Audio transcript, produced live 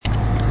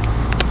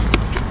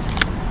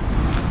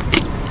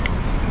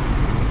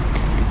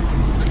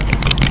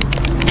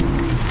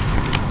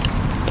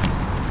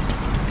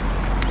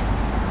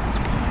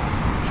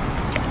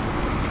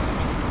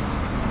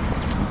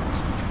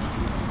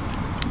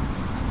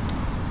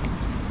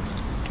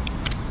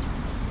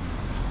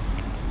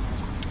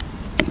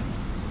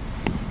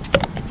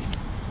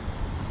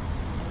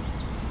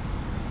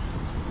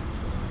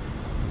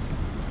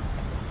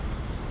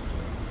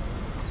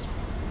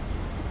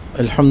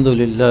الحمد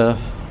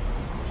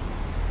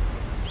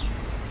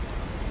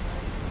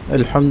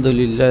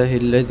لله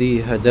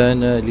الذي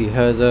هدانا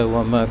لهذا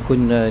وما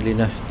كنا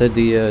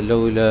لنهتدي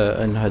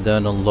لولا أن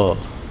هدانا الله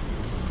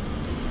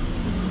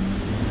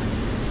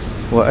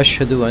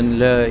وأشهد أن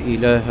لا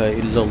إله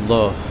إلا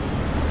الله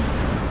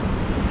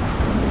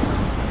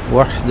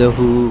وحده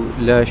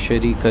لا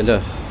شريك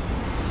له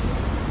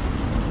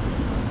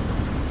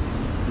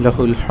له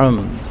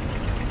الحمد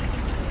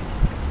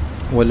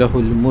وله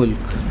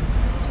الملك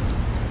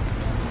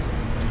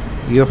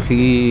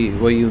يحيي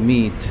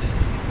ويميت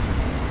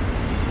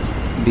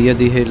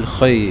بيده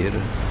الخير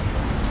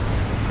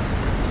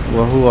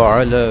وهو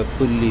على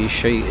كل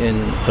شيء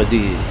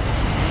قدير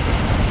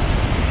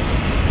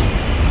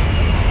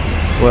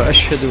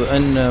وأشهد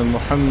أن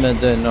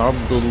محمدًا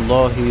عبد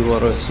الله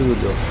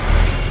ورسوله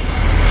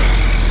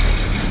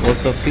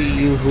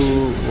وصفيه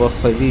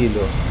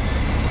وخليله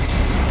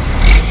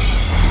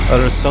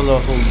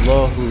أرسله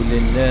الله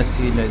للناس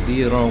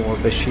نذيرا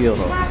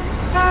وبشيرا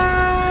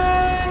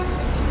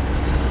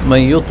من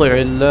يطع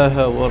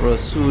الله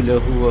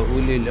ورسوله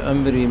وأولي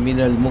الأمر من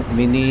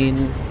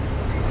المؤمنين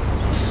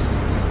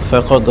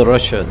فقد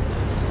رشد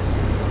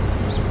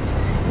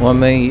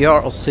ومن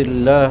يعص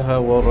الله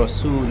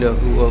ورسوله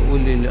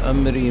وأولي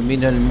الأمر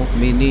من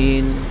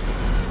المؤمنين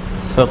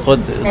فقد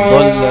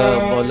ضل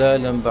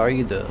ضلالا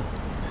بعيدا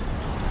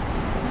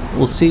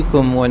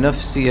أوصيكم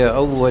ونفسي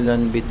أولا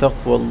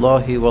بتقوى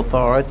الله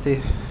وطاعته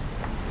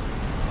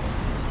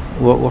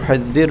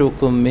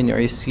وأحذركم من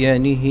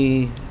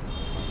عصيانه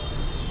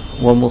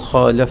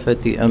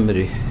ومخالفة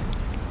أمره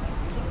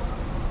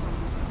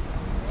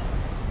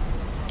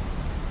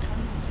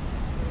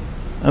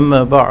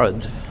أما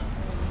بعد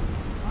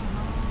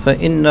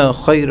فإن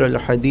خير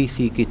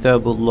الحديث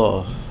كتاب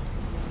الله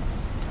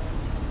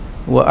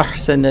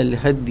وأحسن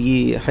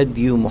الهدي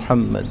هدي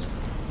محمد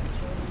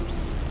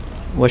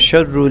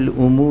وشر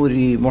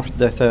الأمور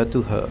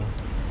محدثاتها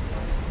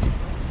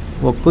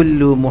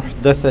وكل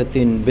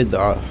محدثة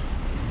بدعة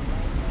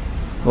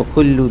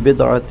وكل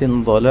بدعة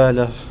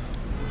ضلالة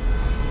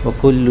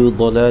وكل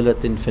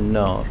ضلالة في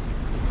النار.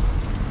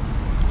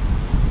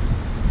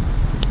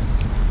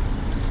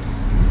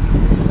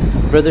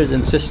 Brothers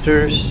and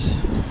sisters,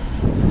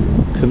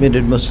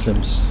 committed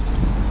Muslims,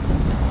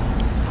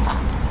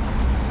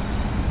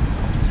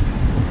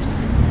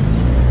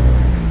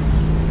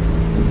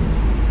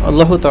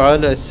 Allah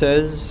Ta'ala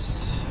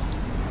says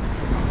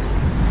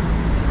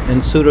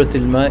in Surah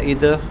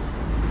Al-Ma'idah,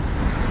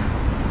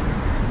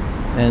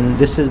 and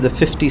this is the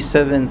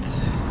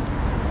 57th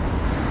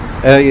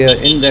ayah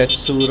in that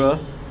surah,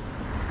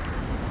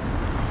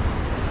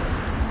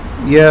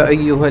 يا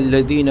أيها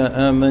الذين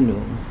آمنوا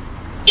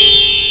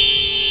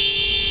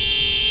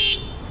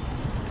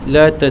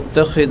لا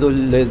تتخذوا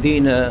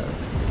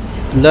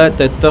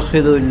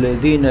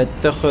الذين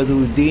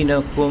اتخذوا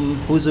دينكم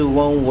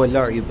هزوا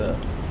ولعبا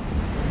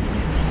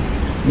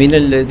من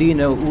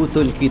الذين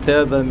أوتوا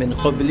الكتاب من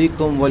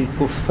قبلكم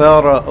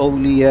والكفار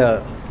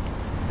أولياء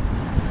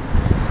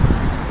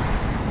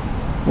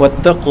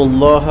واتقوا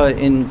الله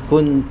إن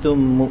كنتم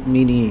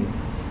مؤمنين.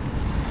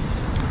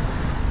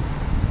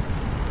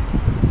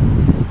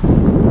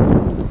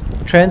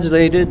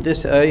 Translated,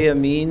 this ayah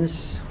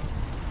means,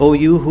 O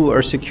you who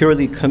are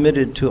securely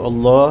committed to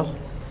Allah,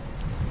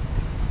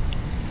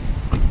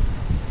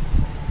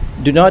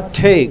 do not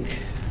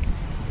take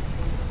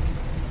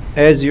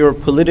as your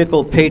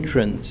political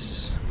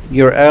patrons,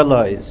 your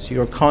allies,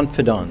 your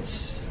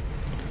confidants,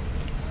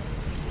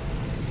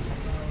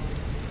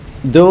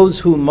 those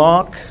who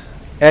mock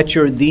at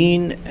your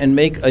deen and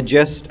make a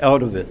jest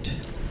out of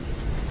it.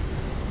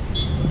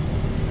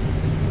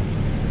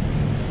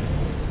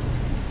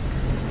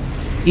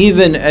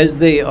 Even as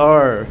they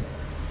are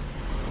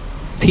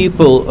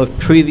people of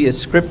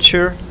previous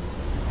scripture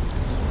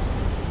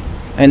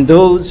and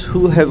those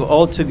who have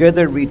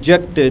altogether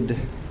rejected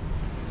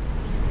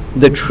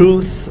the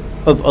truth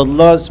of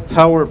Allah's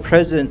power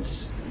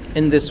presence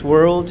in this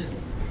world,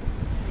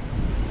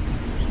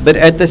 but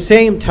at the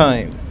same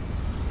time,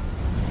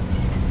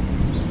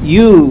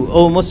 you,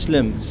 O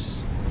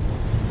Muslims,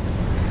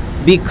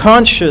 be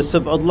conscious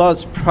of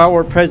Allah's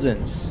power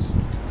presence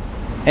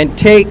and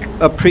take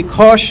a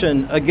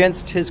precaution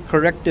against His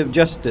corrective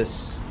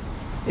justice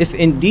if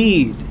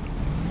indeed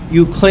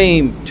you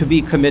claim to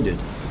be committed.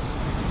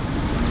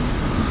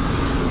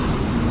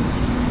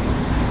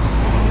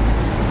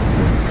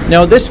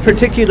 Now, this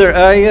particular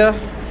ayah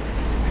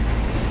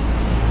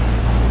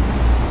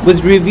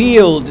was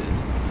revealed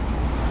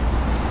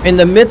in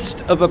the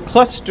midst of a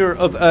cluster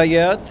of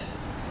ayat,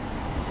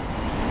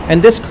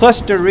 and this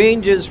cluster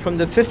ranges from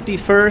the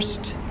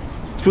 51st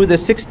through the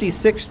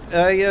 66th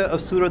ayah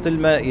of Surah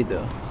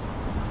Al-Ma'idah.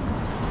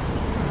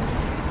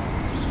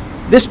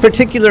 This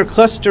particular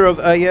cluster of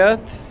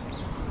ayat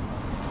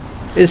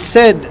is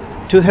said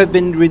to have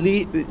been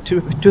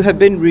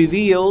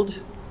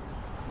revealed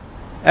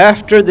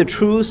after the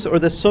truce or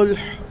the sulh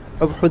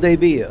of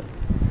Hudaybiyah.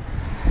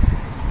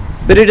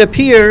 But it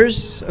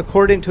appears,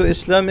 according to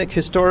Islamic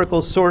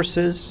historical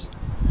sources,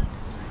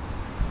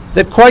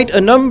 that quite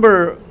a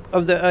number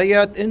of the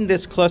ayat in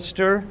this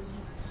cluster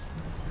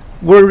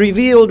were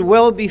revealed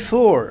well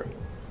before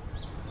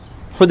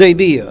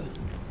Hudaybiyah.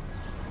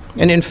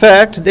 And in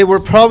fact, they were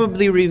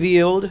probably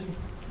revealed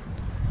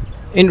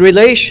in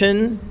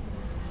relation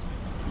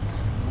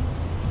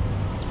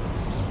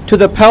to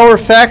the power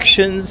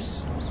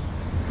factions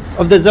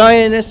of the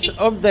Zionists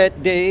of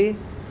that day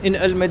in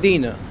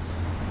Al-Madinah.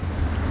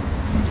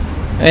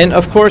 And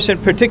of course, in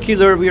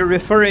particular, we are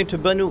referring to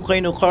Banu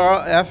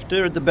Qaynuqa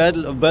after the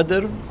Battle of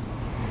Badr,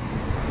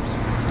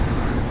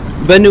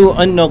 Banu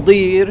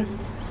An-Nadir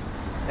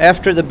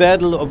after the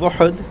Battle of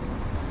Uhud,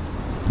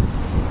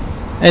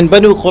 and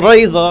Banu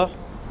Qurayza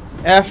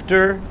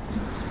after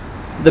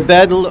the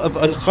Battle of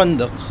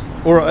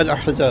Al-Khandaq or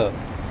Al-Ahzab.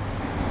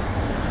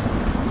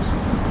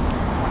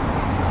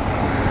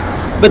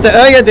 But the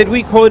ayah that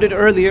we quoted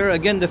earlier,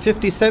 again the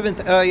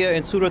 57th ayah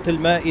in Surah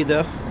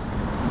Al-Ma'idah,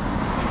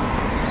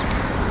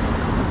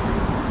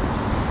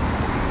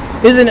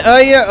 is an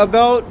ayah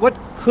about what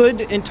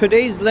could in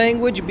today's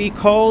language be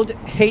called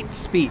hate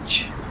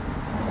speech.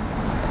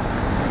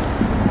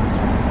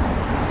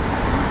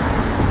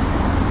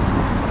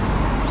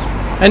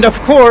 And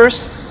of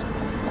course,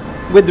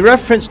 with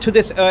reference to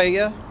this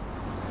ayah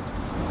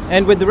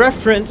and with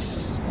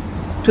reference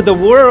to the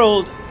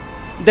world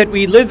that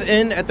we live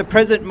in at the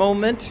present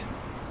moment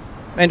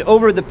and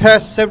over the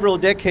past several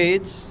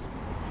decades,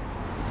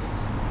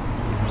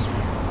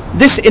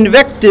 this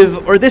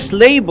invective or this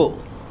label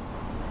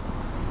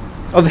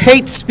of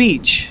hate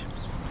speech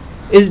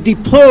is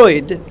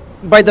deployed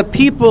by the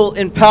people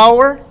in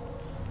power,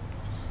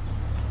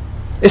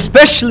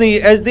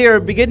 especially as they are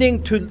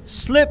beginning to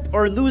slip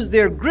or lose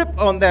their grip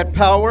on that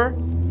power,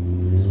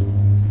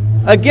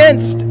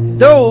 against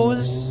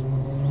those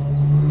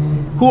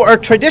who are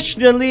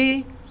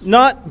traditionally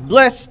not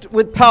blessed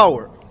with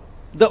power,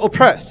 the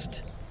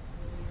oppressed,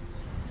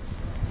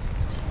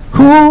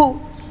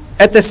 who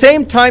at the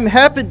same time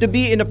happen to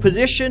be in a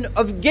position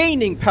of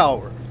gaining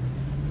power.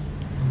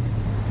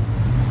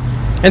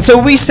 And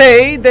so we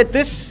say that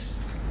this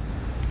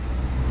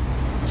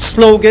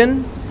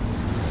slogan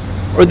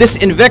or this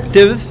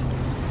invective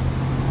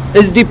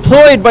is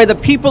deployed by the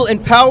people in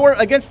power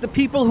against the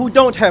people who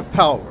don't have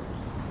power.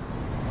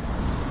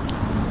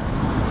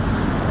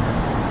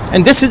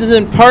 And this is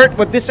in part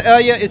what this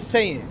ayah is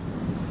saying.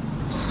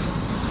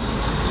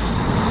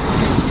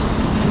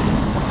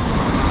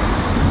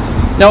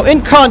 Now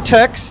in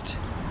context,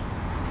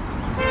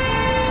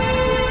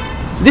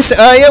 this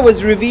ayah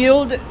was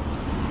revealed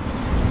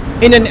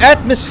in an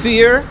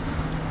atmosphere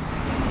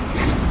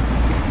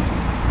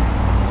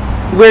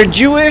where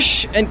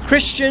Jewish and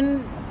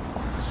Christian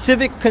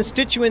civic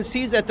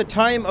constituencies at the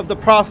time of the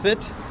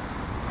Prophet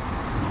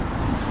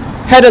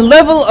had a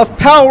level of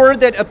power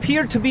that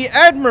appeared to be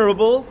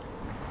admirable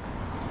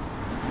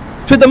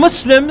to the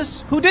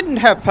Muslims who didn't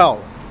have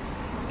power.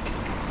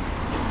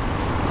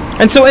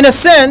 And so in a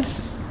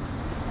sense,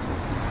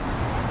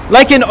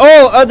 like in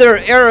all other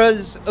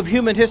eras of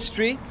human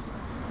history,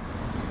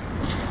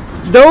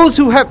 those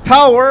who have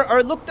power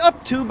are looked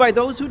up to by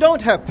those who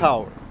don't have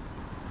power.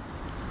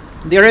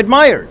 They're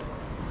admired.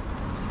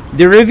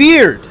 They're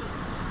revered.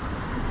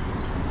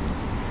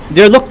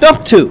 They're looked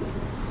up to.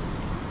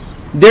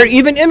 They're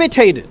even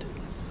imitated.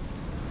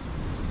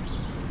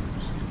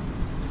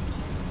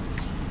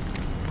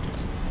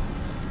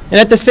 And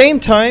at the same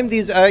time,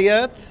 these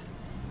ayat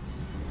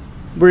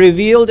were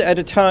revealed at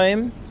a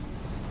time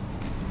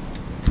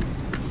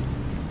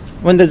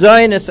when the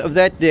Zionists of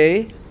that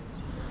day,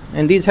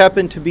 and these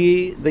happened to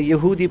be the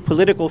Yehudi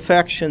political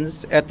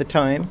factions at the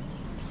time,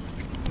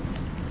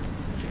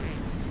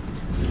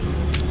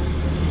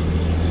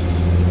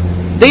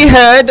 they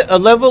had a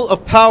level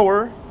of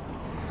power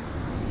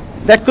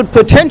that could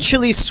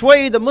potentially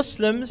sway the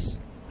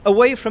Muslims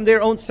away from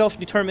their own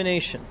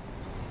self-determination,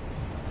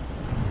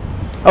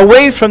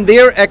 away from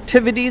their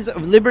activities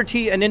of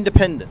liberty and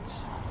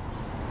independence,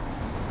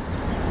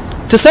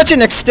 to such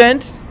an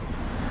extent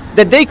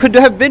that they could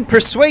have been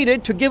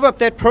persuaded to give up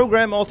that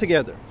program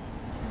altogether.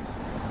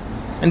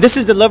 And this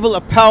is the level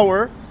of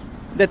power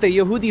that the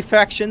Yehudi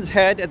factions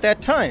had at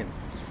that time.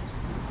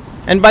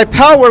 And by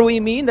power we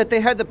mean that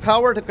they had the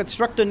power to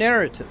construct a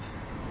narrative.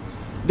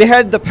 They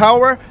had the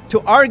power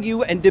to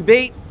argue and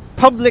debate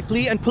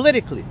publicly and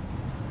politically.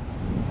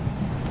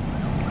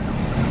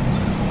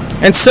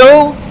 And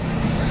so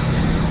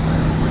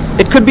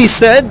it could be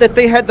said that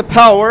they had the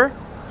power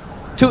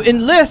to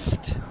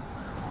enlist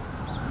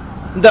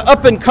the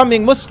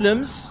up-and-coming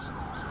Muslims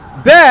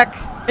back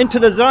into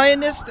the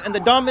Zionist and the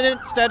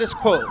dominant status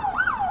quo.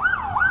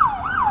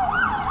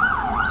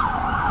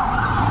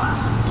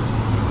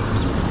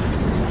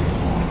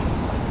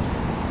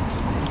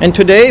 And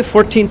today,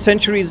 14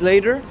 centuries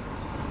later,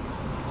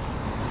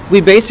 we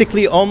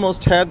basically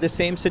almost have the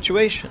same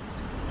situation,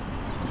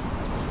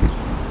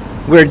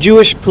 where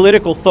Jewish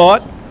political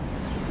thought,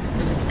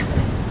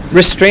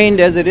 restrained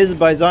as it is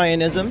by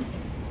Zionism,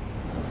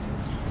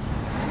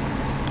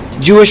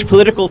 Jewish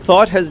political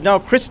thought has now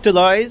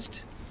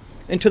crystallized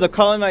into the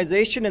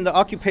colonization and the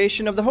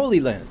occupation of the Holy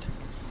Land.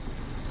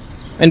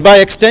 And by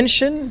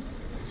extension,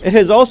 it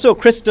has also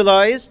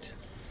crystallized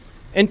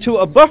into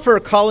a buffer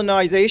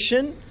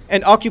colonization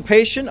and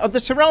occupation of the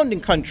surrounding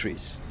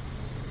countries.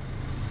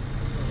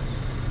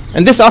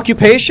 And this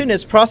occupation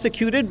is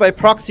prosecuted by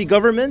proxy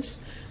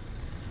governments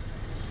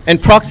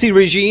and proxy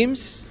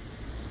regimes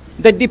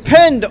that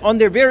depend on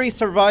their very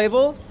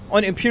survival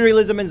on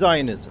imperialism and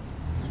Zionism.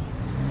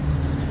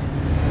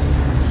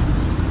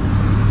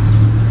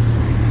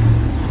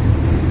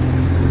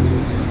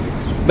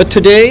 But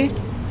today,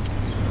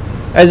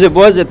 as it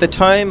was at the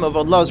time of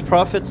Allah's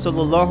Prophet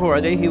sallallahu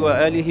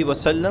alaihi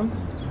wasallam,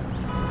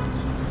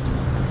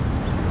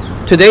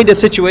 today the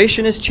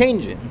situation is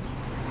changing.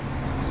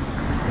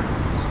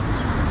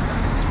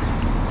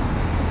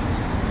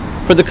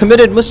 For the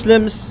committed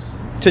Muslims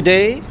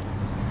today,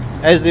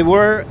 as they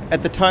were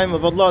at the time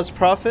of Allah's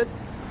Prophet,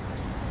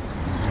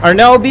 are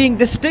now being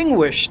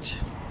distinguished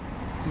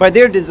by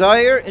their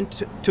desire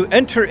to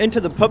enter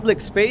into the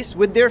public space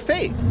with their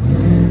faith.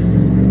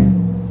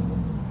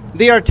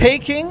 They are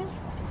taking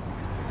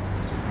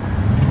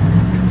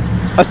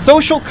a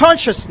social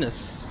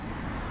consciousness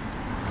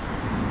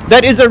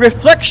that is a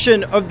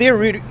reflection of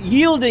their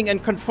yielding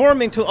and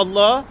conforming to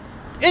Allah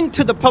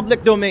into the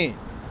public domain.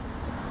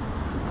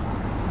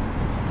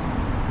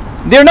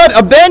 They're not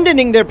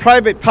abandoning their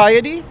private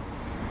piety,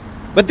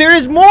 but there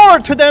is more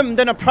to them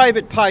than a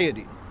private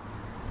piety.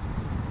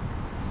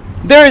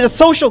 There is a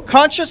social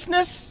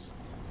consciousness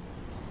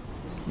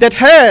that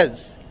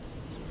has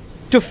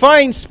to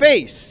find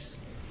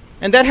space,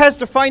 and that has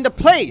to find a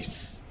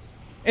place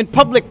in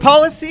public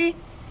policy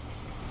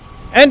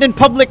and in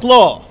public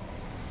law.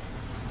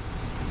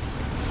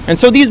 And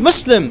so these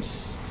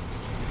Muslims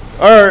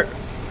are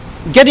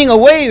getting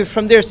away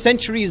from their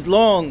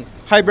centuries-long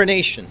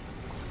hibernation.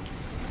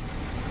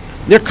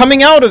 They're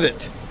coming out of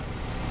it.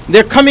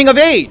 They're coming of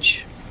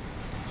age.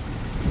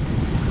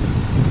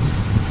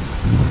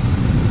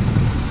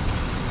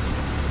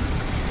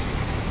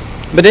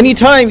 But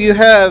anytime you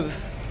have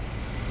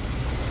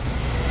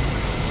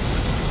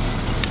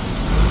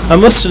a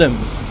Muslim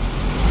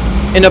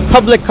in a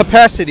public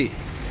capacity,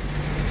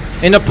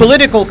 in a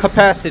political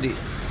capacity,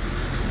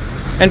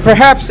 and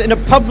perhaps in a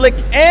public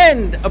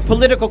and a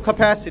political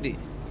capacity,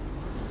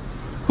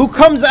 who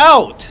comes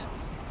out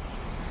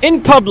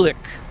in public,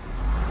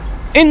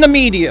 in the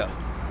media,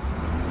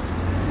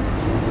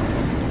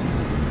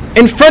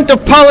 in front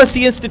of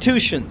policy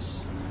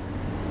institutions,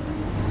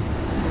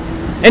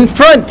 in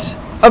front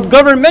of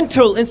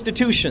governmental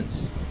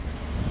institutions,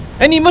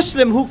 any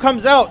Muslim who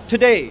comes out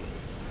today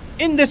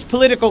in this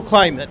political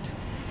climate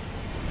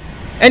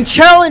and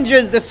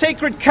challenges the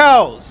sacred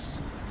cows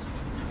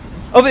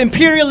of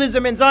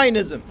imperialism and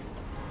Zionism,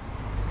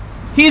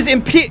 he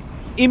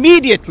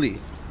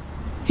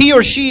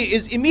or she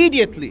is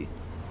immediately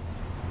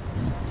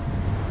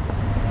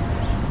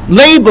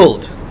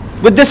labeled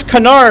with this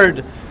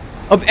canard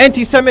of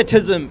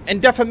anti-Semitism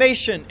and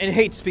defamation and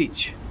hate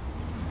speech.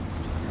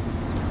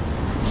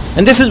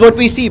 And this is what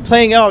we see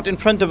playing out in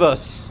front of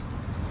us,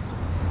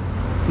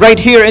 right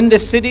here in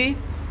this city,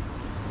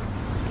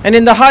 and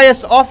in the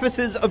highest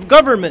offices of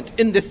government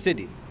in this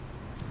city.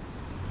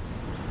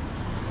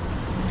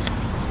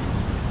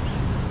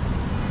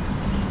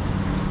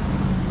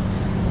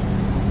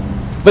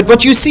 But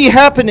what you see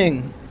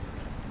happening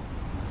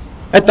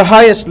at the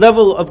highest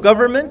level of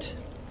government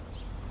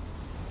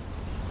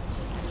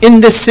in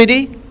this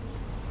city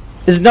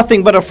is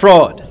nothing but a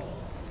fraud.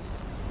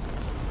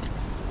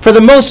 For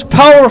the most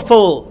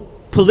powerful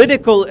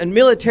political and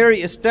military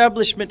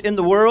establishment in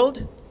the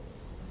world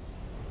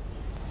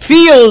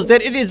feels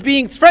that it is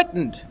being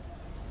threatened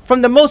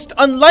from the most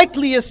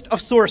unlikeliest of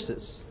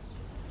sources.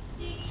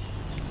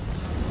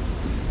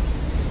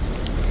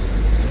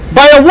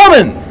 By a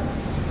woman,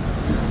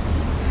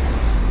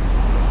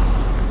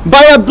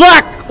 by a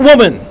black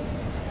woman,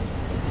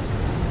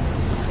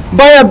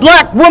 by a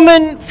black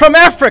woman from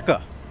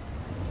Africa,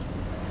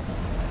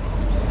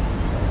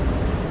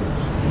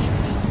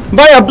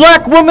 by a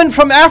black woman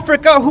from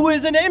Africa who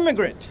is an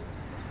immigrant,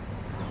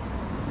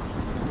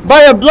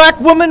 by a black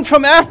woman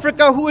from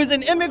Africa who is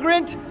an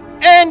immigrant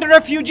and a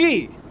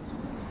refugee,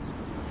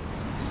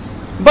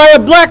 by a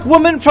black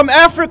woman from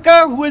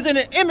Africa who is an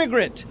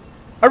immigrant,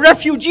 a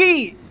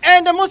refugee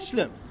and a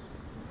Muslim,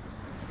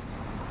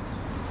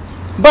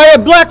 by a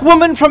black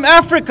woman from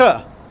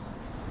Africa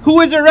who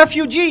is a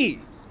refugee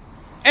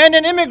and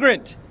an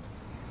immigrant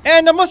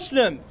and a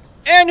Muslim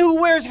and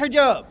who wears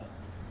hijab.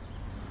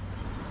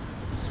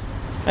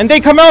 And they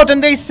come out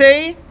and they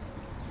say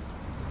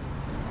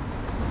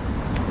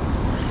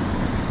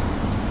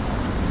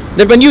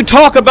that when you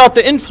talk about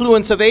the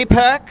influence of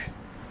AIPAC,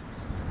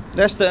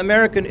 that's the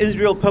American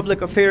Israel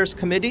Public Affairs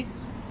Committee,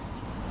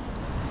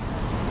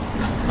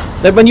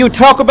 that when you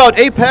talk about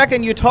AIPAC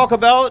and you talk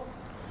about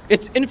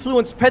its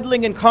influence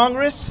peddling in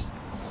Congress,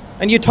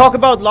 and you talk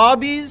about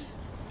lobbies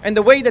and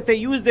the way that they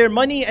use their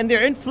money and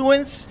their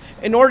influence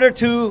in order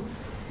to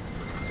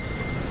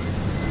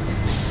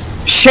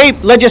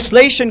shape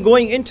legislation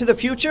going into the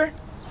future,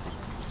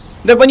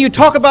 that when you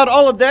talk about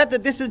all of that,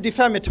 that this is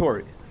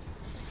defamatory,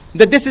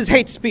 that this is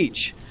hate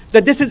speech,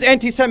 that this is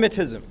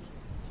anti-Semitism.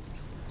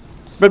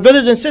 But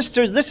brothers and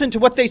sisters, listen to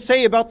what they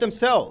say about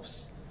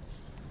themselves.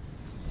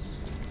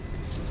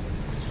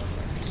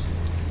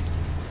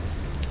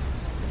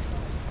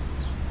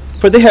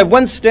 For they have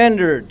one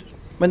standard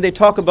when they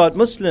talk about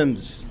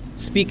Muslims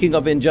speaking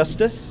of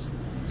injustice,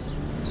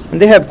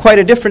 and they have quite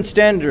a different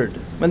standard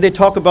when they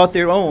talk about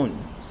their own,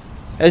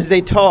 as they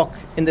talk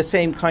in the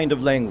same kind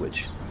of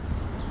language.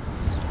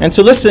 And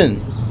so listen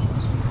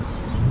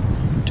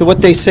to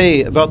what they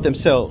say about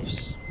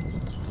themselves.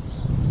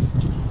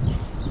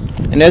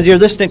 And as you're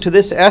listening to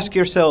this, ask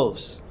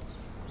yourselves,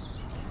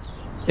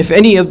 if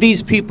any of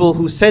these people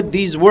who said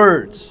these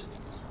words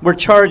were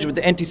charged with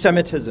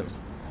anti-Semitism,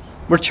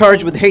 were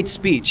charged with hate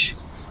speech,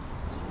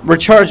 were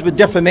charged with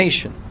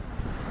defamation.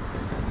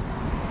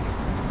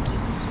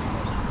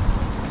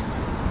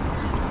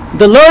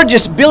 The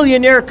largest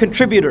billionaire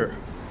contributor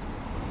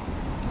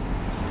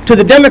to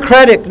the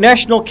Democratic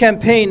National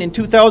Campaign in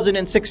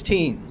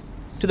 2016,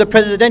 to the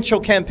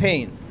presidential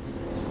campaign,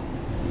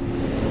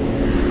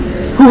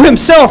 who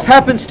himself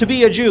happens to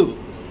be a Jew.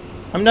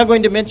 I'm not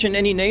going to mention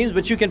any names,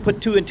 but you can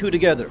put two and two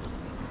together.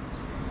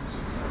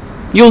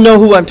 You'll know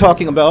who I'm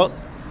talking about.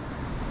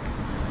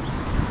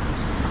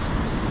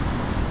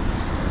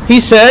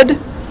 He said,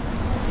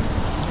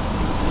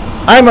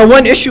 I'm a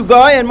one-issue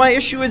guy and my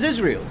issue is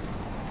Israel.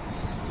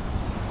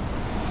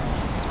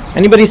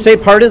 Anybody say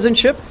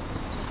partisanship?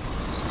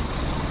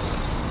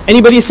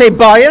 Anybody say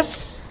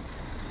bias?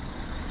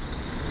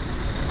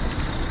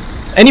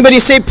 Anybody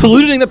say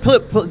polluting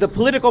the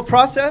political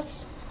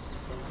process?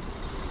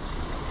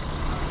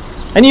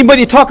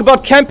 Anybody talk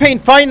about campaign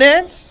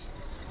finance?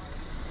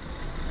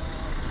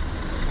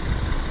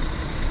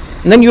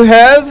 And then you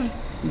have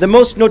the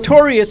most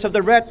notorious of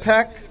the rat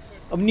pack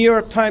of New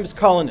York Times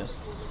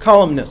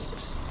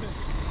columnists.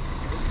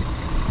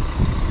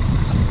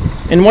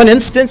 In one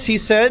instance, he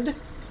said,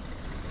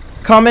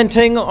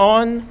 commenting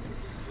on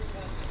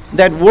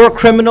that war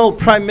criminal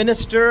prime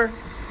minister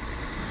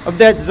of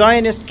that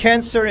Zionist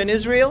cancer in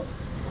Israel,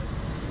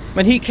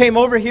 when he came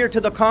over here to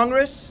the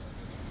Congress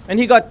and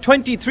he got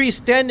 23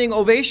 standing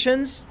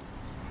ovations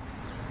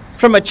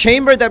from a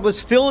chamber that was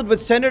filled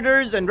with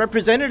senators and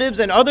representatives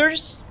and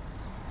others.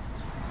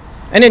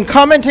 And in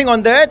commenting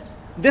on that,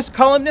 this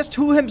columnist,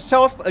 who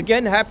himself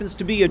again happens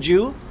to be a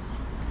Jew,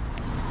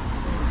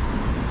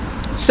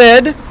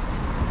 said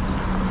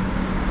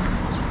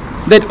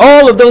that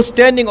all of those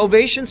standing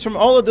ovations from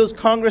all of those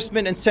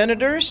congressmen and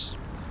senators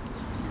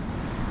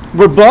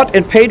were bought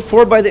and paid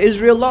for by the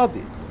Israel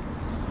lobby.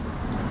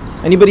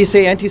 Anybody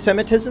say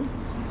anti-Semitism?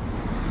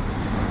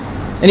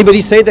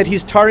 Anybody say that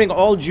he's tarring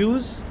all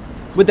Jews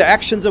with the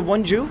actions of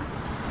one Jew?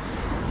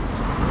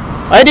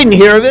 I didn't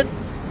hear of it.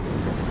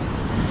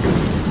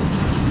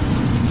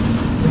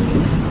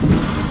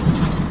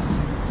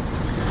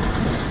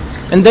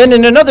 And then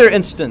in another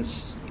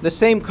instance, the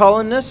same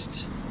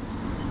columnist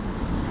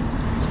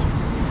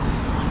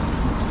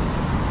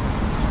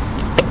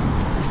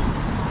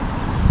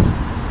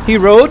he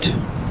wrote,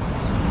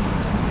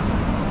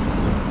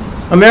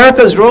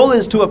 America's role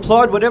is to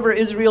applaud whatever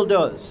Israel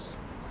does,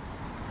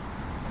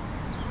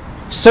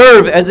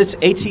 serve as its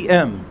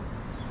ATM,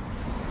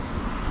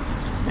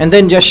 and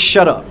then just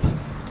shut up.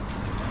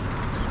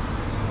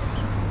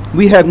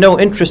 We have no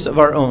interests of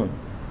our own.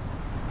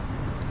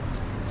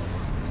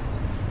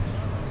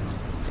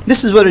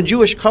 This is what a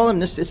Jewish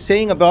columnist is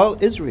saying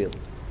about Israel.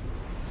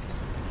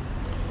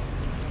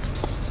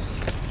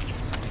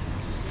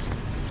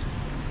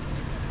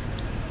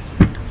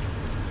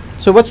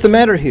 So what's the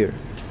matter here?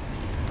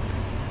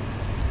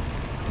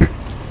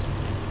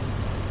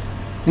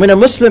 When a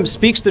Muslim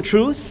speaks the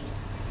truth,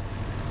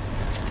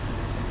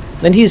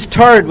 then he's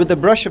tarred with the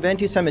brush of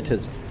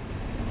anti-Semitism,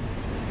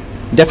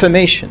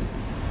 defamation,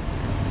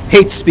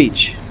 hate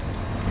speech.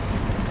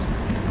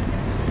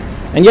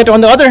 And yet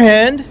on the other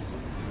hand,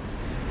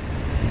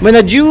 when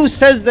a Jew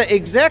says the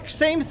exact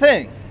same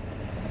thing,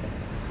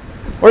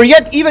 or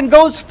yet even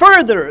goes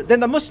further than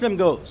the Muslim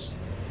goes,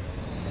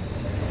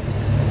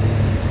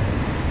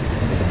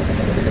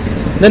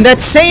 then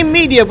that same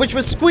media which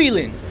was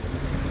squealing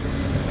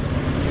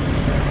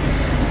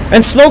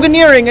and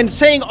sloganeering and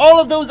saying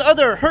all of those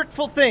other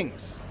hurtful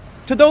things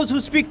to those who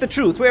speak the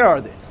truth, where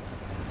are they?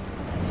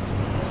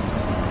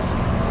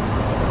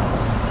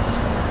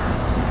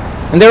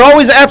 And they're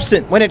always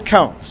absent when it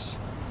counts.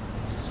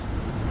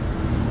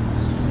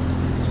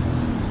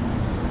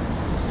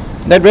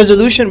 That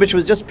resolution which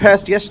was just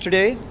passed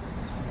yesterday,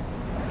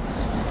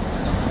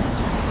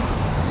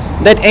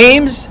 that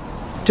aims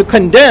to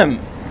condemn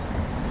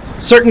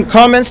certain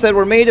comments that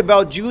were made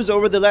about Jews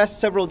over the last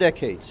several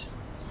decades.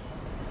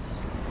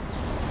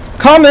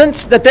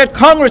 Comments that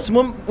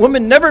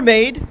congresswoman never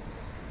made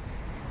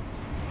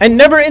and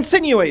never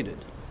insinuated.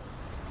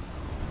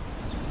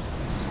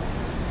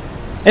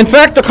 In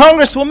fact, the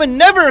congresswoman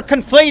never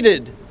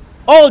conflated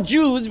all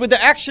Jews with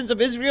the actions of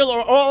Israel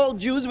or all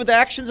Jews with the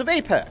actions of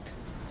AIPAC.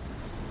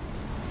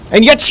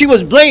 And yet she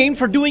was blamed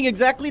for doing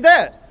exactly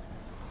that.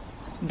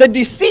 The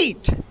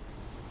deceit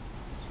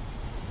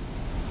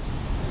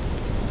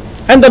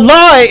and the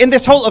lie in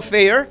this whole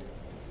affair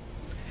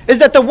is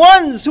that the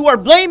ones who are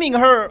blaming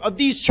her of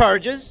these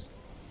charges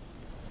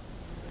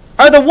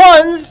are the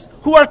ones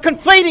who are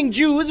conflating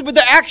Jews with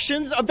the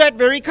actions of that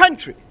very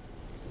country.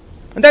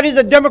 And that is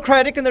the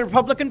Democratic and the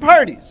Republican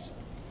parties.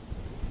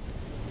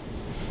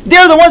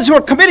 They're the ones who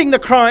are committing the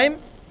crime,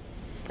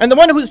 and the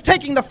one who's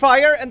taking the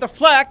fire and the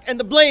flak and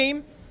the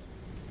blame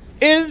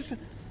is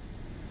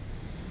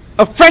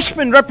a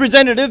freshman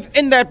representative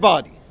in that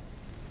body.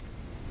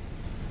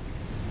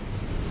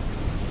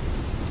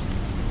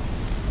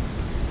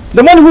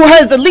 The one who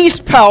has the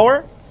least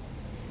power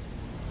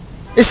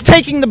is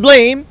taking the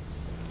blame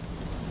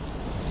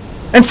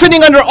and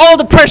sitting under all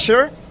the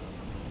pressure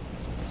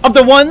of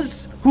the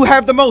ones who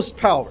have the most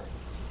power.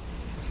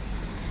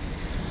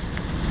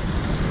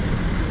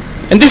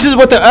 And this is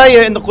what the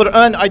ayah in the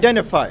Quran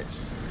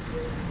identifies.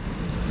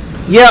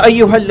 Ya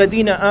ayyuhal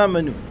ladina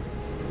amanu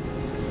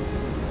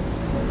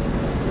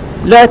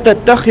la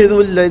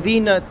tattakhidhu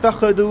alladhina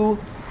takhadhu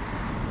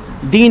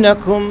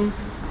dinakum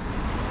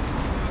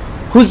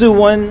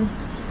huzuwan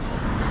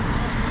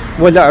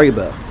wa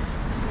la'iba.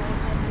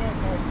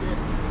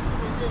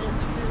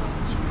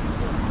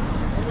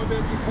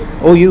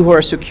 O you who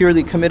are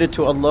securely committed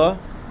to Allah,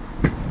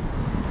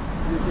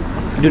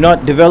 do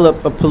not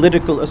develop a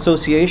political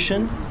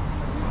association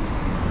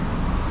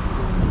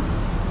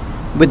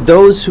with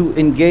those who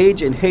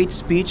engage in hate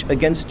speech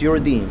against your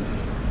deen.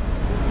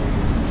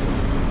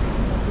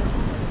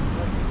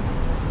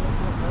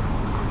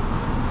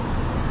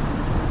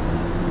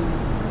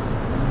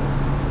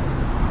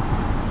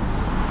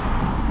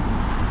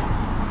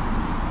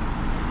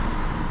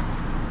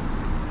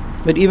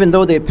 But even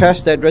though they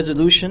passed that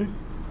resolution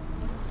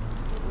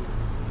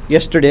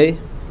yesterday,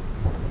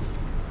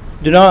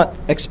 do not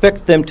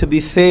expect them to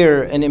be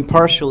fair and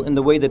impartial in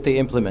the way that they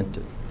implement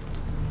it.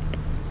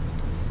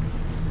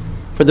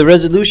 For the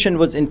resolution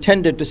was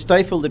intended to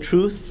stifle the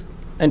truth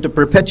and to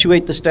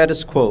perpetuate the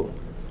status quo.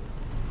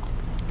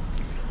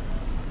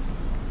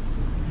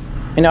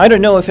 And I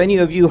don't know if any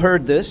of you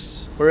heard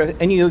this or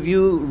if any of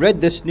you read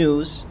this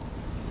news,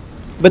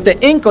 but the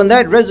ink on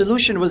that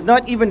resolution was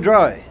not even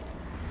dry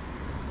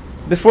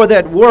before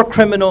that war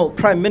criminal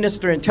prime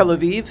minister in Tel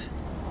Aviv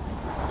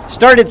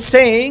started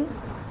saying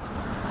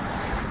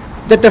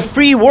that the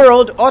free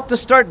world ought to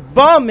start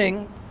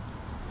bombing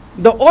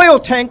the oil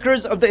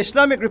tankers of the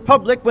Islamic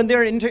Republic when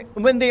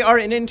they are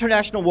in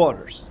international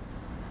waters.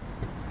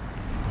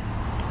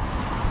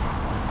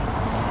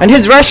 And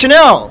his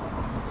rationale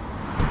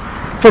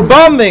for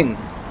bombing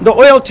the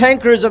oil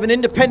tankers of an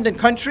independent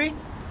country,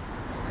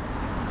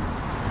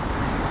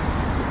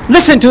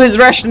 listen to his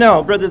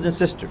rationale, brothers and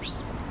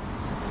sisters.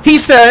 He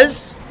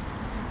says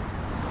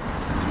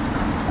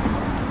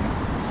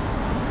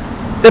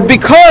that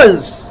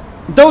because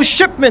those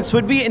shipments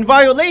would be in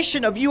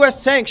violation of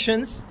US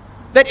sanctions,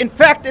 that in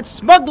fact it's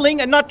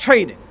smuggling and not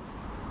trading.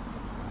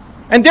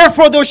 And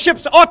therefore those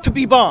ships ought to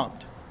be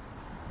bombed.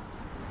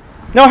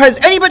 Now, has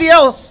anybody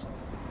else,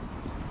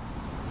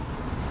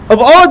 of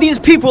all of these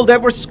people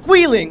that were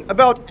squealing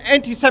about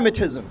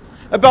anti-Semitism,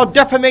 about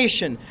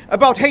defamation,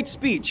 about hate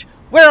speech,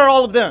 where are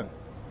all of them?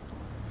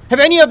 Have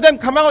any of them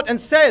come out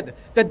and said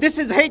that this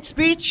is hate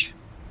speech?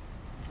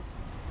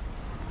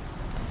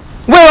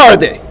 Where are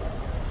they?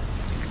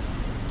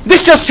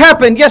 This just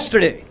happened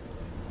yesterday.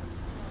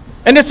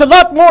 And it's a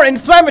lot more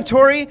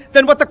inflammatory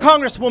than what the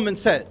congresswoman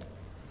said.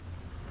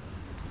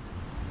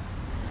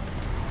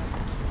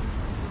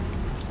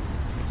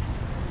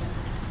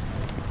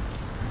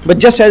 But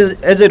just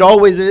as it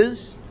always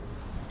is,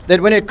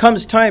 that when it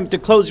comes time to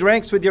close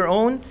ranks with your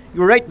own,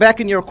 you're right back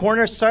in your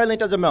corner,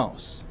 silent as a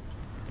mouse.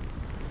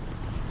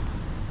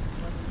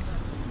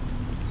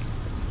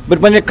 But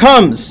when it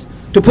comes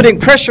to putting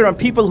pressure on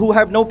people who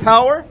have no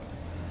power,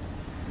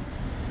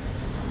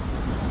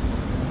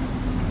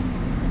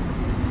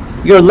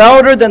 you're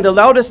louder than the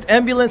loudest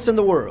ambulance in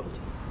the world.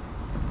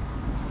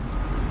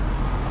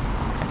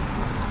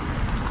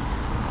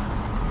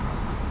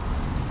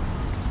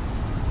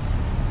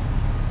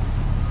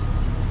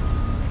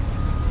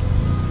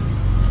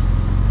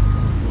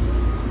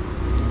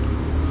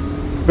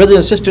 Brothers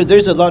and sisters,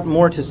 there's a lot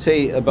more to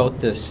say about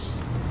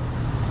this.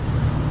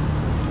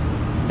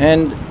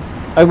 And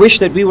I wish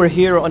that we were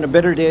here on a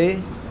better day,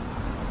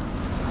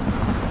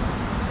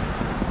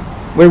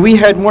 where we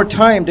had more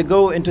time to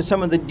go into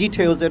some of the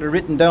details that are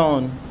written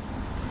down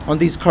on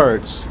these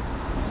cards.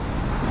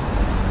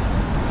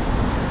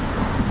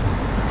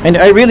 And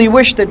I really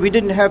wish that we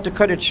didn't have to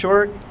cut it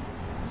short,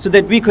 so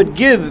that we could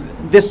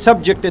give this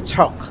subject its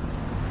haqq.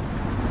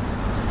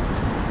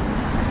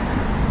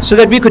 So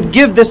that we could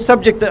give this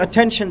subject the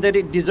attention that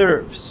it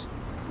deserves.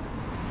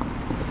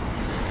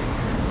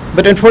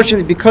 But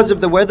unfortunately, because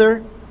of the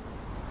weather,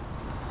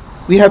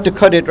 we have to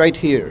cut it right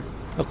here.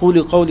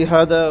 أقول قولي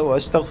هذا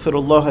وأستغفر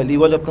الله لي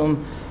ولكم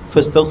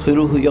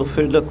فاستغفروه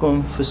يغفر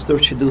لكم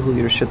فاسترشدوه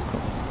يرشدكم.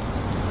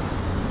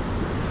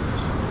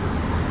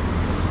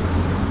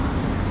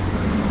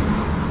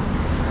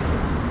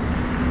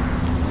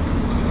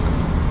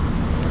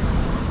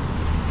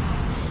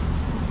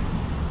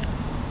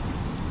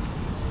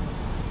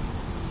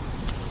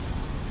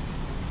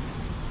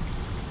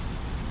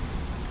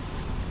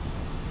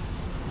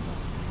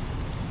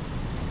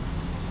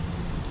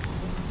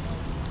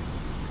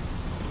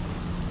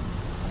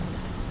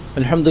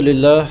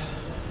 Alhamdulillah,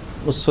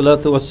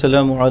 wassalatu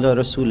wassalamu ala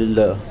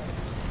Rasulillah.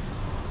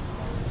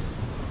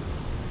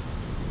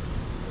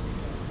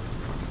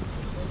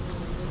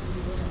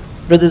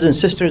 Brothers and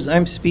sisters,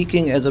 I'm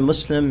speaking as a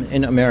Muslim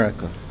in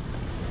America.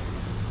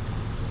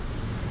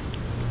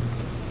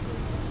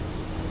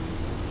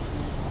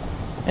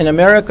 And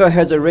America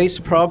has a race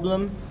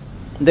problem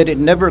that it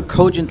never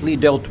cogently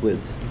dealt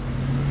with.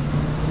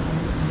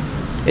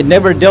 It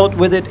never dealt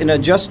with it in a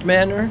just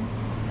manner,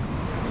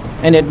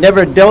 and it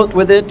never dealt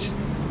with it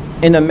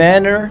in a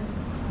manner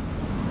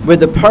where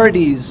the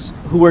parties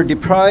who were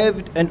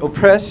deprived and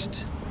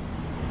oppressed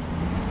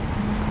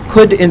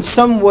could in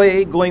some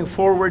way going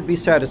forward be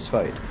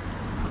satisfied.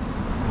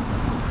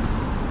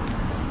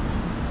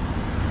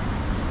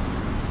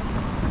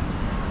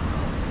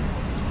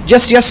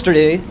 Just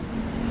yesterday,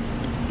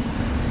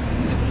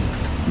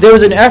 there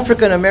was an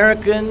African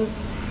American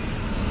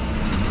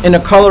in a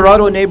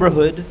Colorado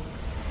neighborhood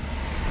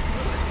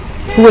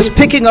who was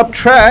picking up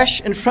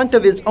trash in front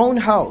of his own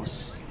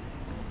house,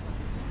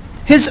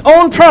 his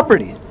own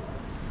property.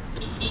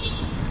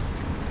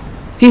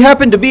 He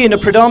happened to be in a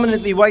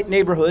predominantly white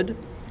neighborhood,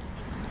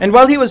 and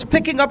while he was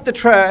picking up the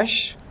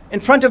trash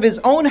in front of his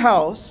own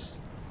house,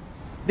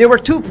 there were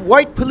two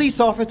white police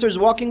officers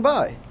walking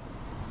by.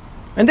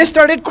 And they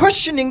started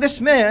questioning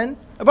this man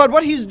about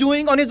what he's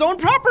doing on his own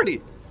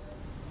property.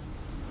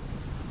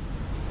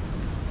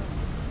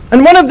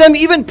 And one of them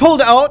even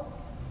pulled out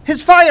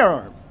his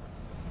firearm,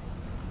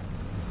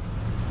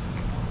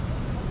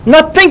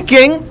 not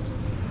thinking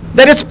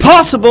that it's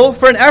possible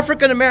for an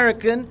African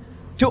American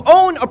to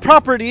own a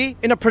property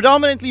in a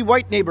predominantly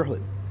white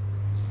neighborhood.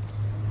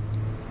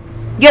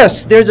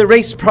 Yes, there's a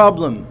race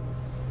problem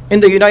in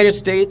the United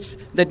States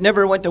that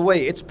never went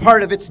away. It's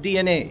part of its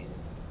DNA.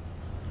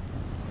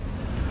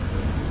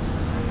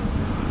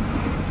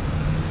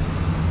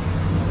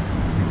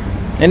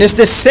 And it's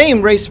this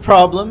same race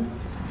problem,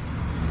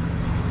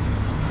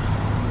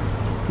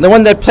 the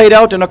one that played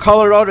out in a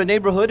Colorado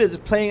neighborhood, is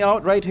playing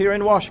out right here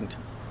in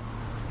Washington.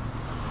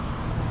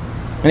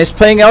 And it's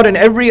playing out in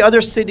every other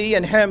city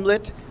and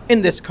hamlet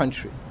in this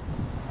country.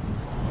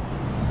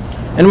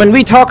 And when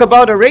we talk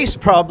about a race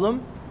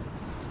problem,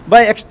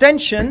 by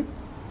extension,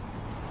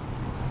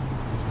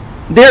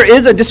 there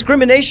is a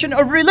discrimination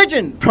of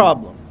religion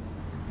problem.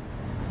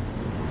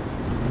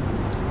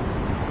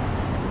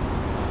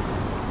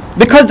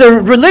 Because the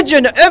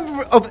religion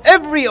of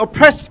every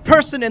oppressed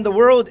person in the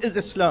world is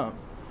Islam.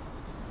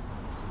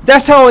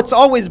 That's how it's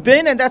always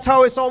been, and that's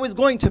how it's always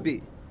going to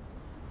be.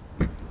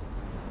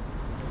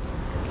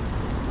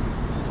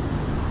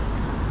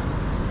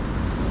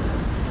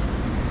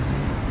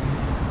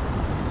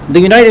 The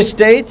United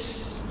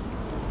States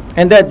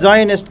and that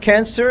Zionist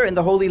cancer in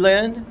the Holy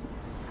Land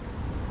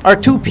are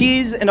two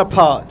peas in a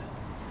pod.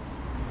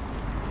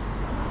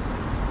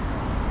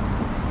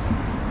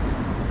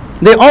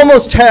 They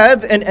almost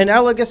have an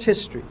analogous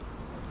history,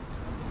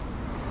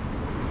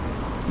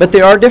 but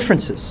there are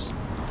differences.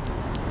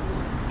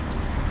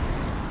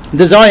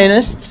 The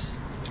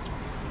Zionists,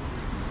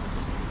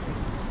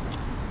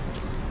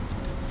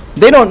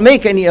 they don't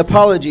make any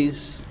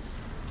apologies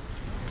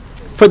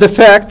for the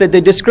fact that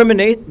they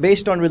discriminate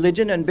based on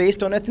religion and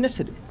based on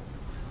ethnicity.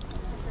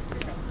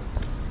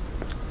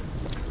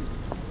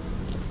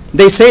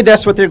 They say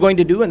that's what they're going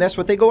to do, and that's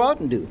what they go out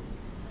and do.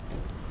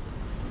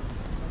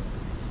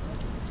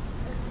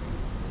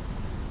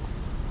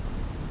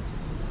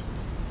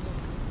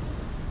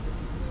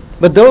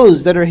 But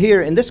those that are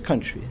here in this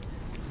country,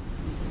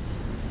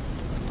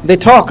 they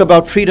talk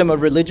about freedom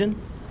of religion,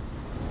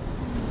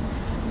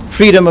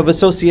 freedom of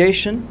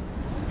association,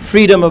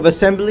 freedom of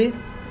assembly.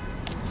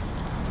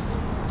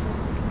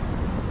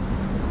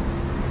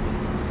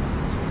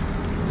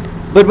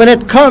 But when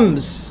it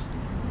comes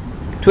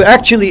to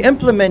actually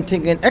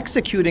implementing and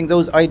executing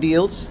those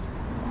ideals,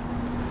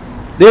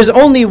 there's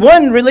only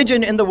one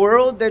religion in the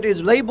world that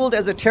is labeled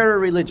as a terror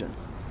religion.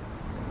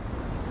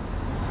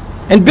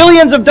 And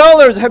billions of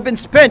dollars have been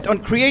spent on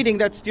creating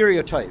that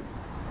stereotype.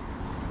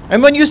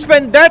 And when you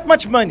spend that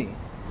much money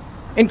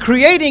in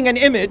creating an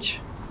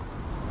image,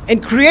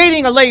 in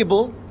creating a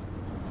label,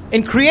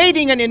 in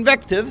creating an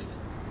invective,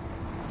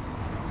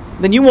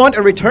 then you want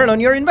a return on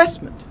your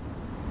investment.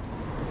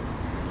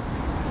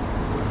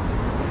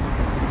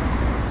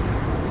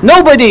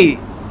 Nobody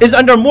is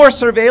under more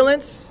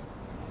surveillance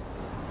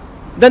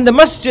than the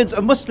masjids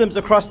of Muslims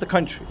across the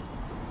country.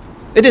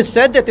 It is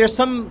said that there's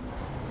some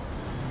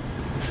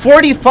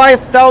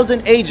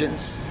 45,000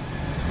 agents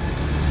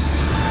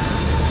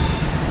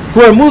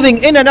who are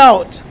moving in and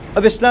out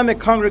of Islamic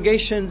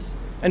congregations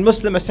and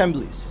Muslim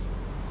assemblies.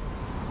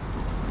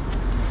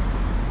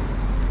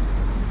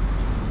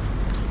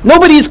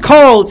 Nobody's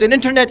calls and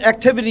internet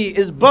activity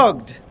is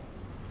bugged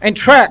and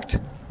tracked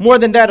more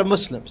than that of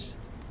Muslims.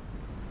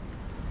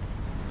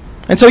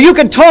 And so you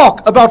can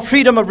talk about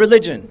freedom of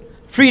religion,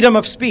 freedom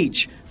of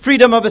speech,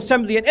 freedom of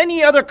assembly, and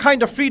any other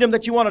kind of freedom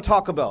that you want to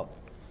talk about.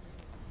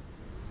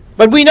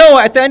 But we know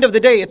at the end of the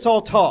day, it's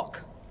all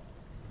talk.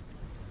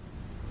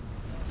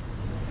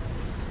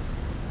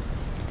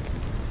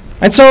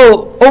 And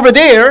so over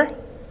there,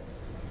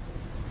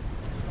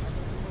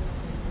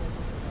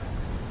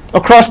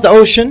 across the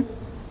ocean.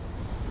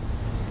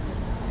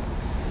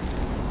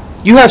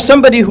 You have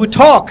somebody who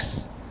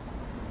talks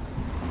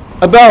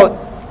about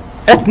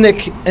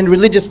ethnic and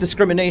religious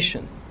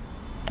discrimination,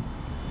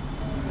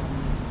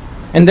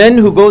 and then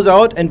who goes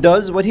out and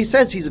does what he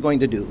says he's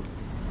going to do.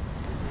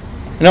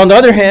 And on the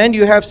other hand,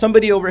 you have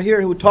somebody over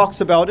here who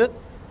talks about it,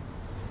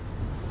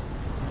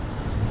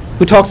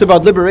 who talks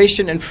about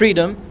liberation and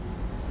freedom,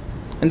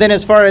 and then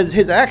as far as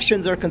his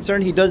actions are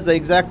concerned, he does the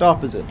exact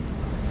opposite.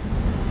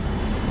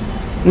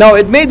 Now,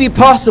 it may be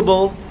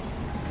possible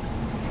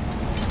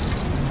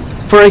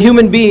for a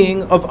human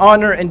being of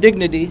honor and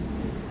dignity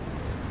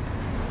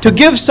to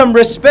give some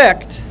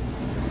respect,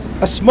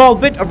 a small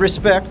bit of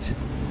respect,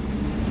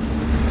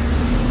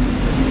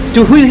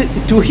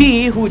 to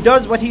he who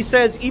does what he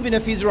says, even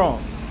if he's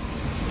wrong.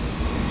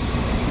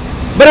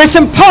 But it's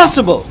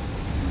impossible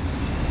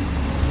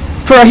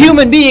for a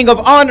human being of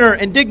honor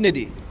and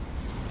dignity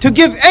to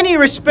give any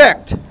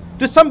respect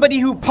to somebody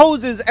who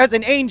poses as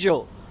an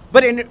angel,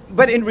 but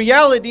in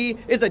reality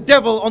is a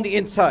devil on the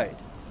inside.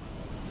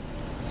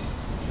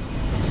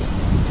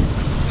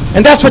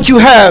 And that's what you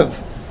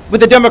have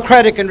with the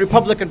Democratic and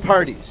Republican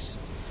parties.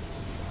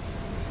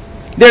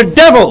 They're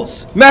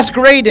devils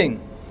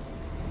masquerading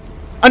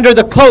under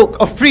the cloak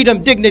of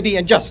freedom, dignity,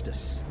 and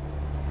justice.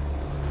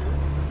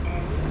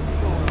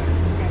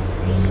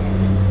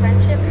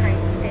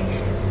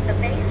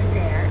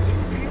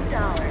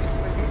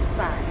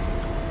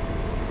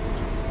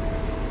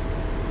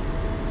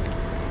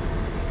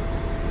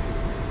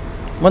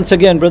 Once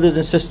again, brothers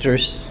and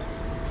sisters,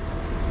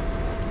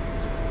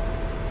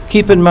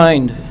 keep in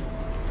mind,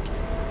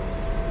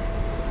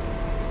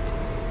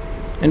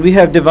 and we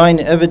have divine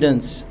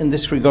evidence in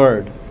this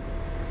regard,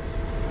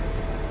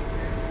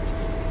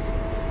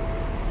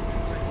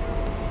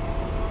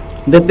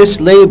 that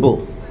this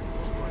label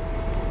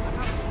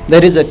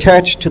that is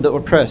attached to the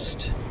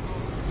oppressed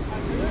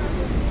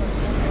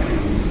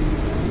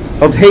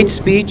of hate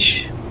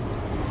speech,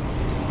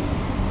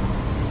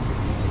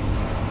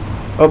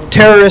 of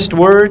terrorist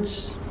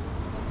words,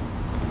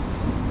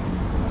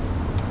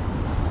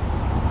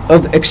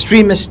 of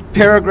extremist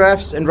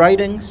paragraphs and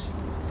writings,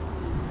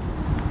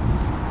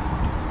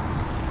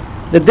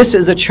 that this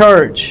is a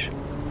charge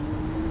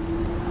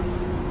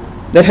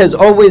that has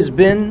always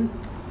been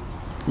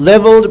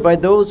leveled by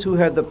those who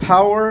have the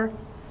power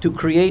to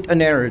create a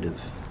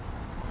narrative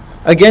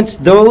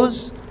against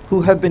those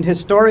who have been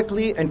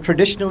historically and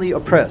traditionally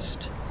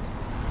oppressed,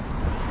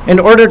 in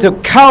order to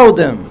cow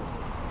them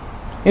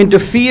into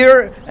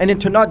fear and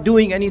into not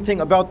doing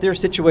anything about their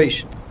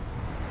situation.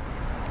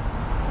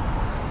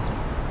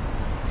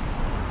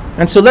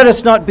 And so let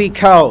us not be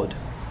cowed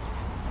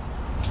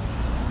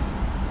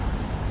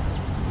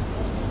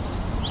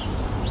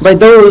by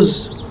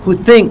those who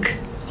think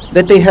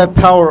that they have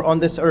power on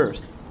this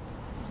earth.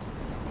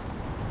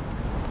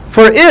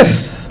 For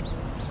if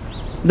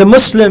the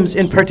Muslims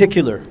in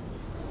particular,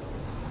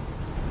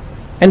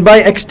 and by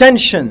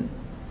extension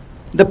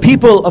the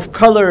people of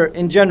color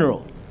in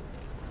general,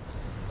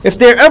 if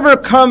there ever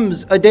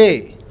comes a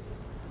day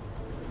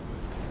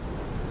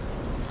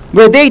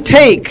where they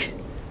take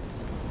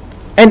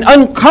an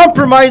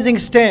uncompromising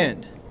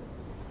stand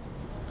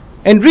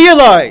and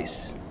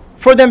realize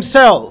for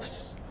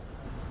themselves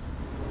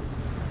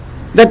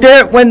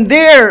that when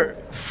their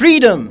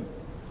freedom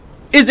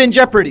is in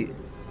jeopardy,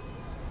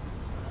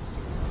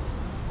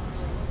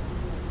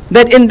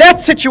 that in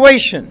that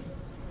situation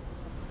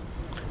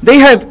they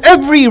have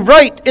every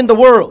right in the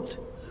world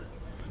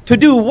to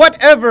do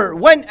whatever,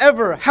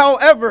 whenever,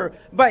 however,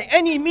 by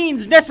any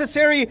means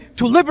necessary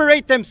to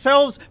liberate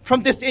themselves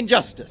from this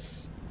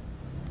injustice.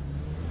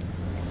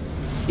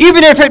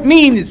 Even if it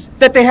means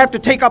that they have to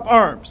take up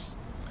arms,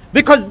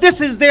 because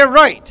this is their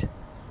right.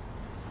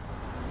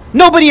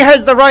 Nobody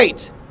has the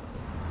right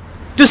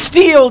to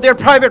steal their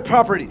private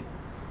property.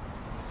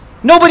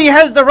 Nobody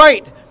has the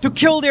right to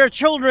kill their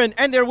children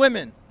and their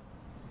women.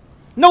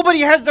 Nobody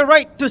has the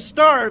right to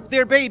starve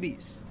their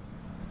babies.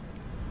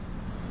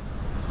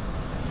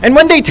 And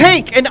when they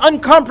take an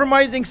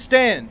uncompromising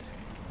stand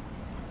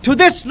to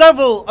this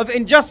level of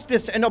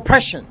injustice and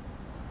oppression,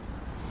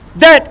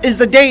 that is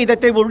the day that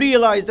they will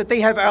realize that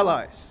they have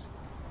allies.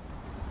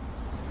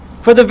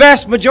 For the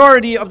vast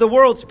majority of the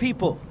world's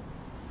people,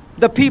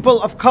 the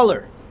people of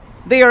color,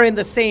 they are in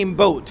the same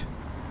boat.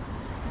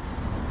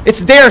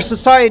 It's their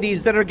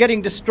societies that are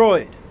getting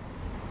destroyed.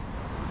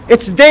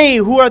 It's they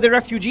who are the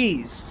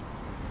refugees.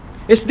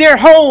 It's their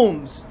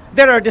homes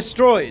that are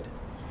destroyed.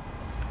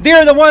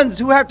 They're the ones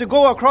who have to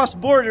go across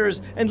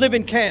borders and live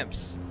in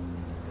camps.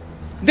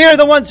 They're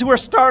the ones who are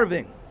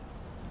starving.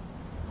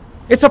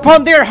 It's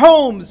upon their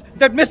homes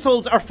that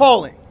missiles are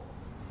falling.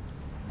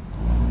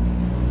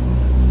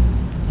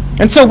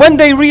 And so when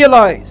they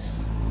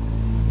realize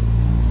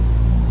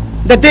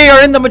that they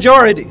are in the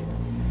majority,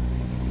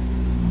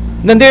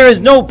 then there is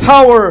no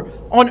power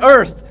on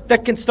earth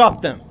that can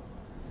stop them.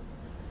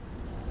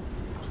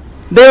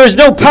 There is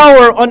no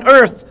power on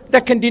earth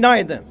that can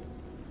deny them.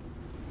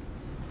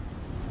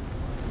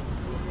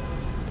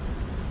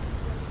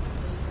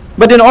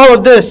 But in all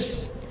of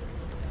this,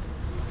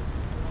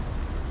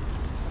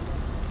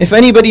 If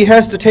anybody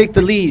has to take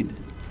the lead,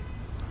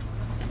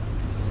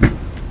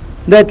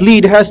 that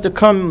lead has to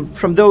come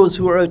from those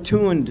who are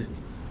attuned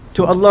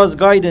to Allah's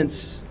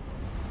guidance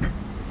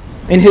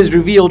in His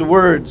revealed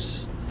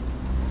words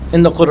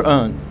in the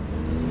Quran.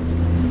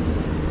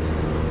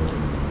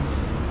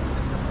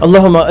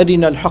 Allahumma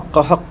arina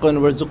al-haqqa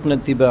haqqan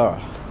warzuqna ittiba'ah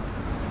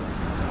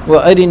wa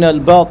arina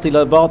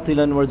al-batila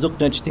batilan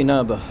warzuqna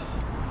ijtinabah.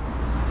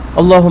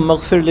 Allahumma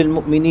ighfir lil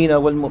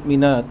mu'minina wal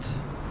mu'minat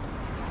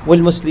wal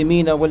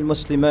muslimina wal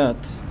muslimat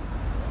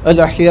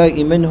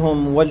al-ahya'i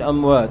minhum wal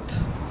amwat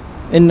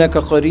innaka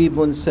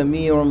qareebun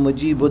sami'un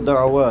mujibud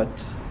da'awat.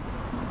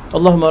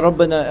 Allahumma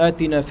rabbana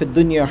atina fid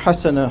dunya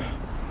hasanah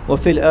wa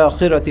fil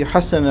akhirati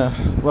hasanah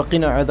wa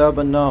qina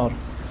adhaban nar.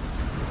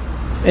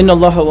 Inna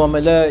Allaha wa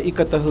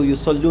malaikatahu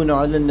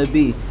yusalluna 'alan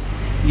nabi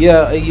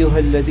ya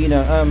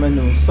ayyuhalladhina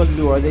amanu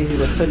sallu 'alayhi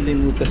wa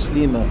sallimu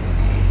taslima.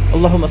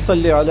 Allahumma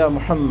salli 'ala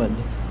Muhammad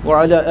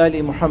wa 'ala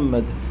ali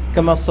Muhammad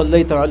kama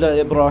sallaita 'ala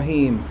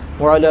Ibrahim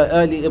wa 'ala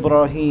ali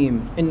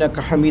Ibrahim innaka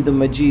Hamidum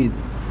Majid.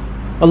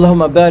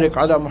 Allahumma barik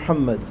 'ala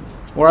Muhammad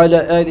wa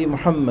 'ala ali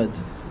Muhammad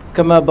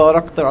kama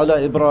barakta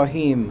 'ala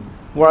Ibrahim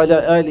wa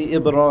 'ala ali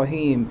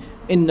Ibrahim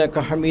innaka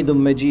Hamidum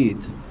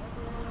Majid.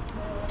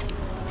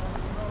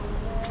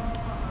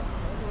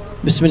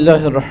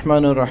 Bismillahir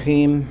Rahmanir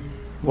Rahim.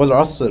 Wal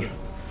 'asr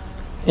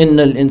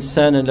innal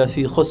insana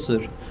lafi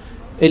khusr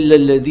illa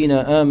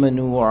alladhina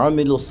amanu wa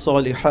 'amilus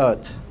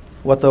salihat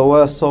wa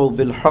tawasaw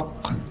bil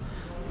haqq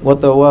wa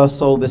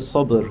tawasaw bis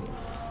sabr.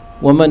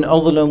 ومن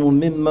أظلم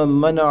ممن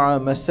منع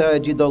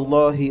مساجد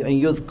الله أن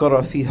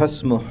يذكر فيها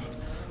اسمه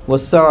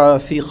وسعى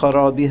في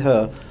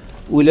خرابها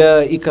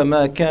أولئك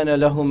ما كان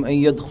لهم أن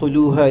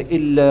يدخلوها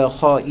إلا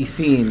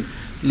خائفين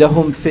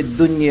لهم في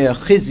الدنيا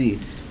خزي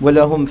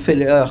ولهم في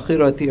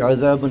الآخرة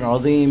عذاب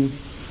عظيم.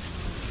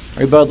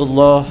 عباد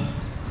الله،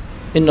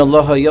 إن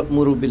الله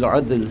يأمر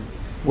بالعدل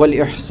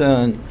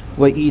والإحسان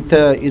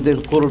وإيتاء ذي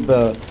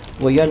القربى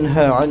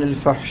وينهى عن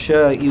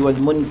الفحشاء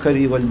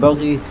والمنكر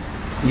والبغي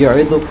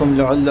يعظكم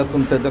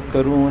لعلكم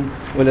تذكرون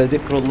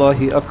ولذكر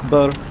الله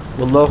أكبر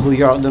والله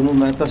يعلم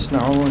ما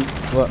تصنعون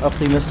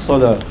وأقم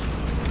الصلاة.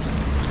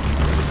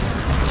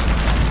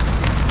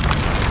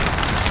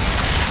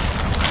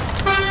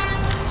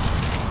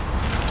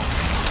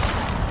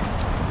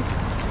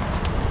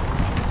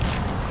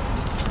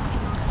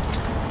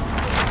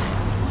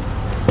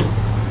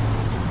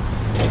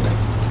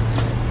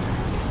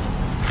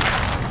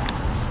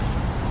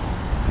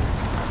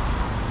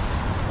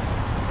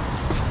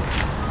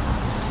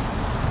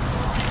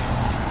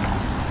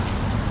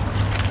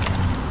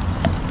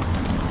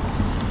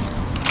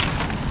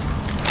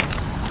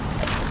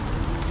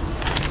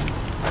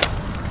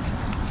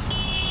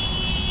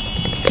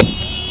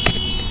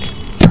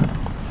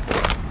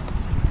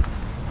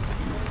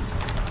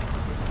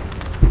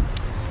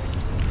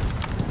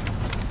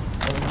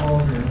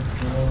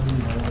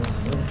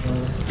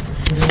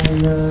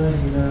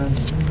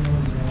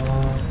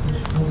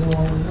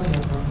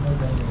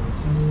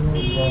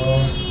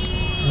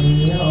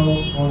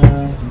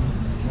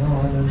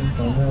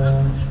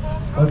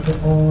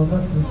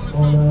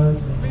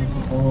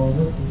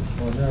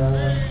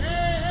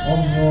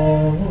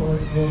 الله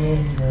أكبر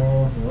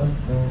الله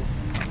أكبر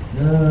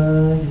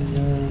لا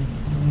إله